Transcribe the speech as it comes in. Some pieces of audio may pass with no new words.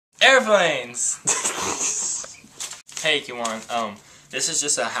Airplanes! Hey, Kiwan, this is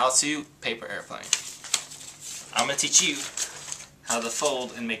just a how-to paper airplane. I'm gonna teach you how to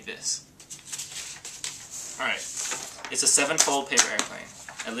fold and make this. Alright, it's a 7-fold paper airplane.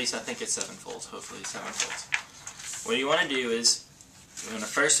 At least I think it's 7 folds, hopefully 7 folds. What you want to do is, you want to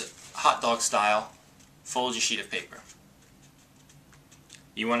first, hot dog style, fold your sheet of paper.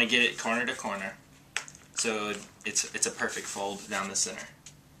 You want to get it corner to corner, so it's a perfect fold down the center.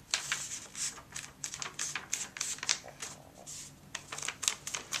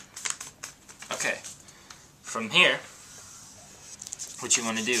 Okay, from here, what you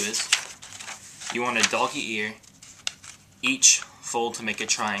want to do is, you want to doggy ear each fold to make a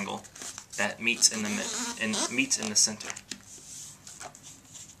triangle that meets in the center.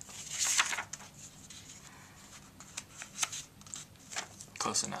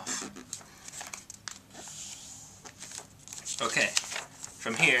 Close enough. Okay,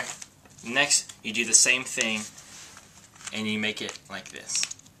 from here, next you do the same thing and you make it like this.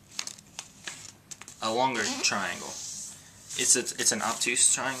 A longer triangle. It's an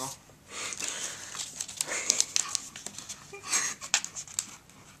obtuse triangle.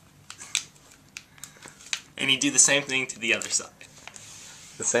 And you do the same thing to the other side.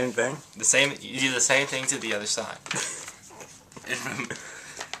 The same thing? You do the same thing to the other side.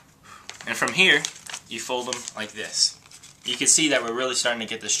 And from here, you fold them like this. You can see that we're really starting to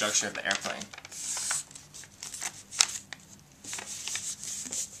get the structure of the airplane.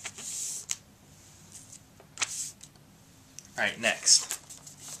 Alright, next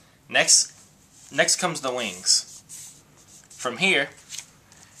comes the wings. From here,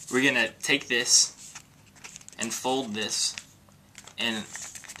 we're going to take this and fold this and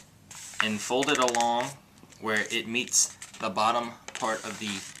fold it along where it meets the bottom part of the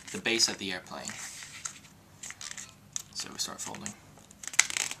base of the airplane. So we start folding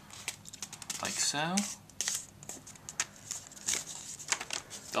like so.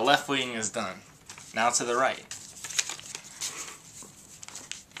 The left wing is done. Now to the right.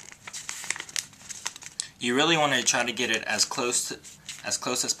 You really want to try to get it as close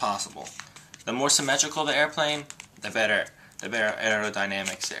as possible. The more symmetrical the airplane, the better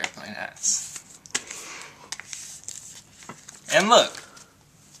aerodynamics the airplane has. And look,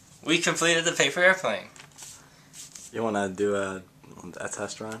 we completed the paper airplane. You want to do a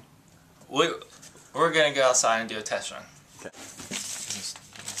test run? We're gonna go outside and do a test run. Okay.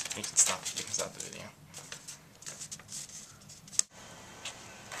 You can stop the video.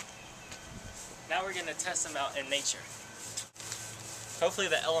 Now we're gonna test them out in nature. Hopefully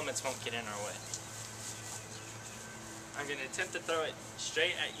the elements won't get in our way. I'm gonna attempt to throw it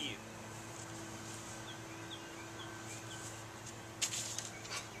straight at you.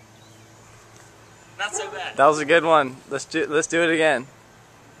 Not so bad. That was a good one. Let's do it again.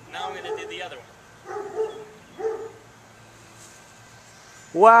 Now I'm gonna do the other one.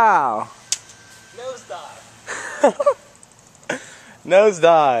 Wow. Nosedive.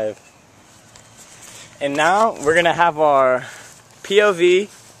 Nosedive. And now we're gonna have our POV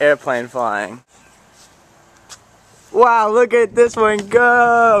airplane flying. Wow, look at this one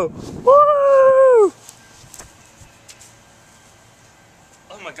go! Woo!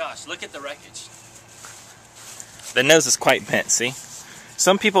 Oh my gosh, look at the wreckage. The nose is quite bent, see?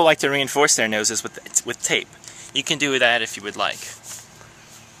 Some people like to reinforce their noses with tape. You can do that if you would like.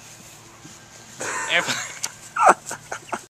 Airplane.